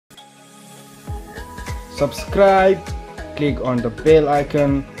subscribe, click on the bell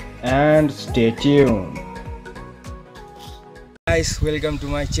icon and stay tuned. Guys, welcome to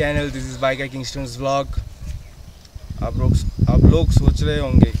my channel. This is by KINGSTON'S vlog. आप लोग सोच रहे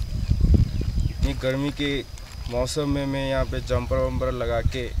होंगे इतनी गर्मी के मौसम में मैं यहाँ पे जंपर वंपर लगा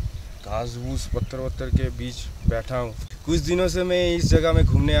के घास भूस पत्थर वत्थर के बीच बैठा हूँ। कुछ दिनों से मैं इस जगह में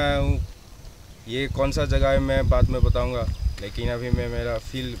घूमने आया हूँ। ये कौन सा जगह है मैं बाद में बताऊँगा, लेकिन अभी मैं मेरा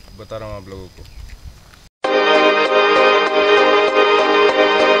फील बता रहा हूँ आप लोगों को।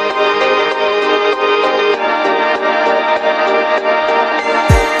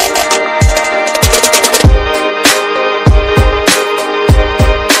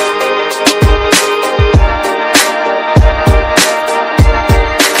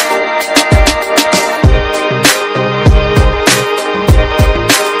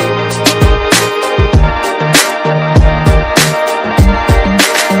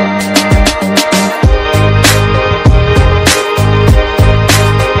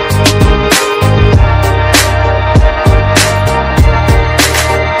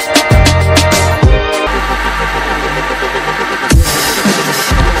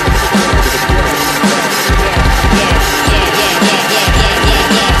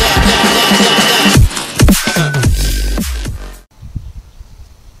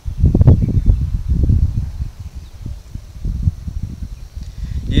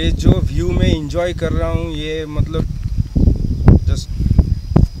 ये जो व्यू मैं एंजॉय कर रहा हूँ, ये मतलब जस्ट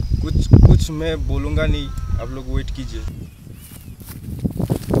कुछ मैं बोलूँगा नहीं, आप लोग वेट कीजिए।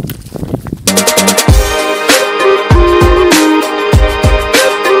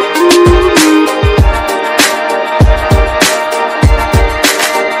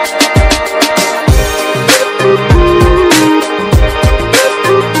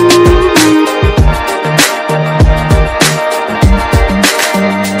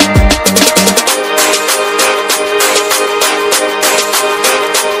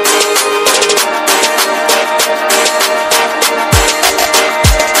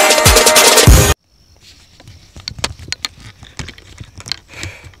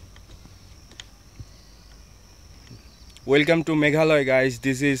 Welcome to Meghalaya guys,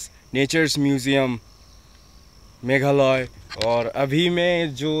 this is natures museum Meghalaya. और अभी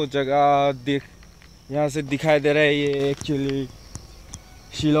मैं जो जगह यहाँ से दिखाई दे रहा है, ये एक्चुअली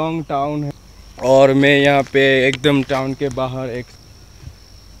शिलोंग टाउन है। और मैं यहाँ पे एकदम टाउन के बाहर एक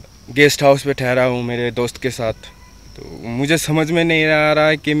गेस्ट हाउस पे ठहरा हूँ मेरे दोस्त के साथ। तो मुझे समझ में नहीं आ रहा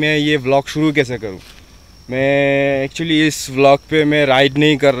है कि मैं ये व्लॉग शुरू कैसे करूँ। मैं एक्चुअली इस व्लॉग पे मैं राइड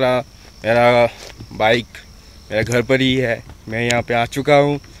नहीं कर रहा, मेरा बाइक मेरे घर पर ही है। मैं यहाँ पे आ चुका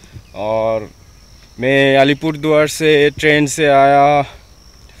हूँ और मैं अलीपुरद्वार से ट्रेन से आया,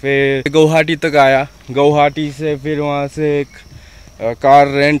 फिर गुवाहाटी तक आया। गुवाहाटी से फिर वहाँ से एक कार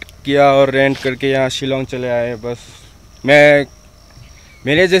रेंट किया और रेंट करके यहाँ शिलोंग चले आए। बस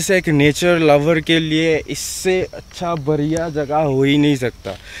मेरे जैसे एक नेचर लवर के लिए इससे अच्छा बढ़िया जगह हो ही नहीं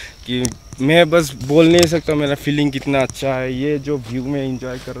सकता कि मैं बस बोल नहीं सकता मेरा फीलिंग कितना अच्छा है। ये जो व्यू मैं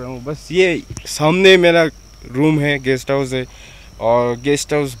एंजॉय कर रहा हूँ, बस ये सामने मेरा रूम है, गेस्ट हाउस है। और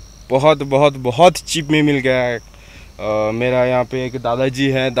गेस्ट हाउस बहुत चीप में मिल गया है। मेरा यहाँ पे एक दादाजी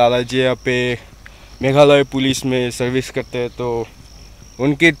हैं, दादाजी यहाँ पे मेघालय पुलिस में सर्विस करते हैं, तो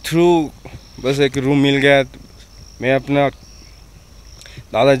उनके थ्रू बस एक रूम मिल गया। मैं अपना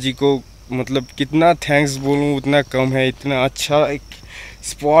दादाजी को मतलब कितना थैंक्स बोलूँ उतना कम है। इतना अच्छा एक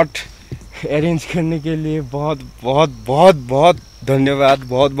स्पॉट अरेंज करने के लिए बहुत धन्यवाद,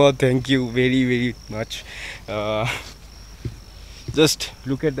 बहुत thank you, very much. Just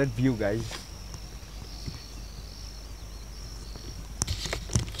look at that view guys.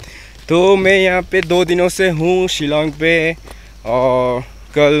 तो मैं यहाँ पे 2 दिनों से हूँ शिलोंग पे, और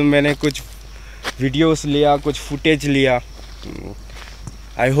कल मैंने कुछ वीडियोस लिया, कुछ फुटेज लिया।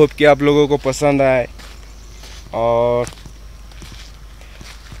 आई होप कि आप लोगों को पसंद आए। और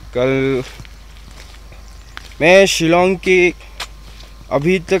कल मैं शिलोंग की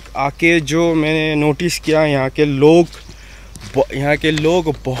अभी तक आके जो मैंने नोटिस किया, यहाँ के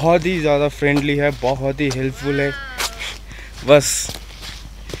लोग बहुत ही ज़्यादा फ्रेंडली है, बहुत ही हेल्पफुल है। बस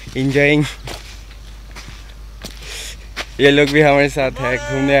इंजॉइंग। ये लोग भी हमारे साथ है,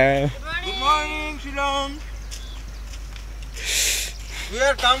 घूमने आए। Good morning, Shillong. We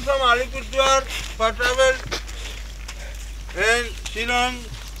are come from Alipurduar for travel and Shillong.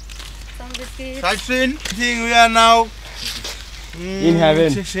 Sightseeing. We are now in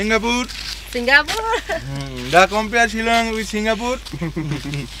heaven. Singapore. Singapore. Compare Shillong with Singapore.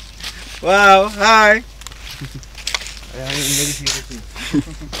 Wow. Hi.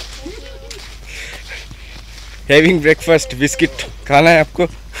 Having breakfast, biscuit खाना है आपको।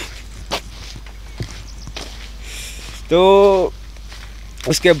 तो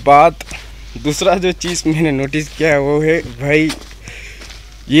उसके बाद दूसरा जो चीज़ मैंने नोटिस किया है वो है भाई,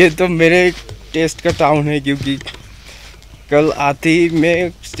 ये तो मेरे टेस्ट का टाउन है, क्योंकि कल आते ही मैं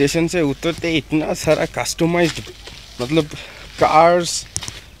स्टेशन से उतरते इतना सारा कस्टमाइज्ड, मतलब कार्स,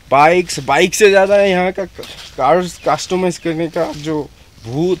 बाइक से ज़्यादा है यहाँ का कार्स कस्टमाइज करने का जो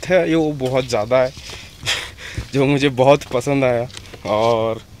भूत है ये वो बहुत ज़्यादा है जो मुझे बहुत पसंद आया।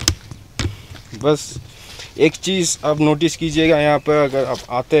 और बस एक चीज़ आप नोटिस कीजिएगा यहाँ पर अगर आप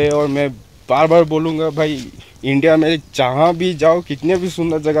आते हैं, और मैं बार बार बोलूँगा भाई, इंडिया में जहाँ भी जाओ, कितने भी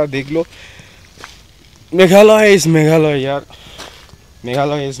सुंदर जगह देख लो, मेघालय इज़ मेघालय यार,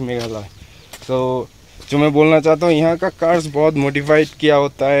 मेघालय इज़ मेघालय। तो जो मैं बोलना चाहता हूँ, यहाँ का कार्स बहुत मॉडिफाइड किया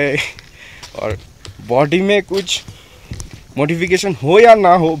होता है, और बॉडी में कुछ मॉडिफिकेशन हो या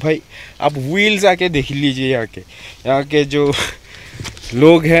ना हो भाई, आप व्हील्स आके देख लीजिए। यहाँ के जो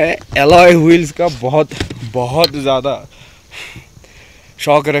लोग हैं एलॉय व्हील्स का बहुत ज़्यादा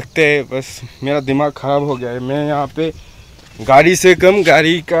शौक रखते हैं। बस मेरा दिमाग ख़राब हो गया है, मैं यहाँ पे गाड़ी से कम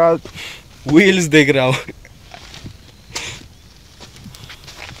गाड़ी का व्हील्स देख रहा हूँ।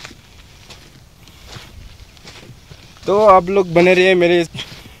 तो आप लोग बने रहिए मेरे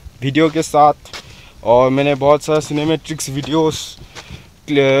वीडियो के साथ, और मैंने बहुत सारा सिनेमैटिक्स वीडियोस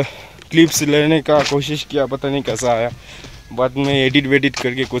क्लिप्स लेने का कोशिश किया, पता नहीं कैसा आया, बट मैं एडिट वेडिट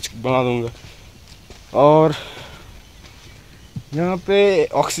करके कुछ बना दूंगा। और यहाँ पे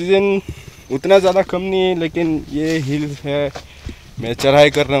ऑक्सीजन उतना ज़्यादा कम नहीं है, लेकिन ये हिल है, मैं चढ़ाई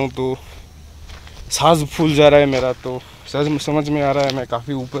कर रहा हूँ तो सांस फूल जा रहा है मेरा, तो समझ में आ रहा है मैं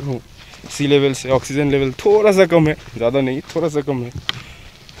काफ़ी ऊपर हूँ सी लेवल से। ऑक्सीजन लेवल थोड़ा सा कम है, ज़्यादा नहीं, थोड़ा सा कम है।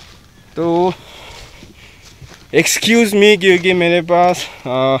 तो एक्सक्यूज़ मी, क्योंकि मेरे पास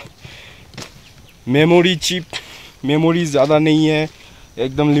मेमोरी ज़्यादा नहीं है,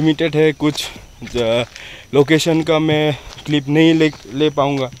 एकदम लिमिटेड है। कुछ लोकेशन का मैं क्लिप नहीं ले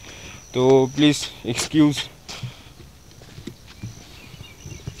पाऊँगा, तो प्लीज़ एक्सक्यूज़,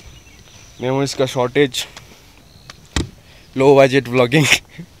 मेमोरीज का शॉर्टेज, लो बजट व्लॉगिंग,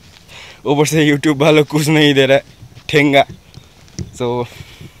 ऊपर से यूट्यूब वालों कुछ नहीं दे रहा है, ठेंगा। So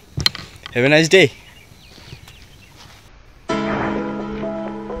have a nice day.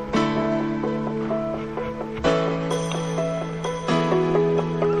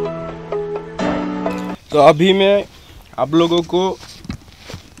 तो अभी मैं आप लोगों को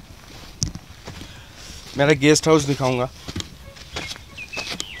मेरा गेस्ट हाउस दिखाऊंगा,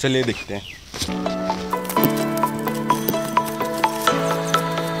 चलिए देखते हैं।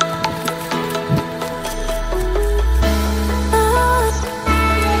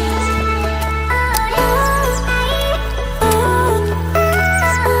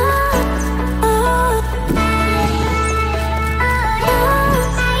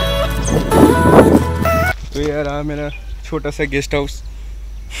 तो ये रहा मेरा छोटा सा गेस्ट हाउस।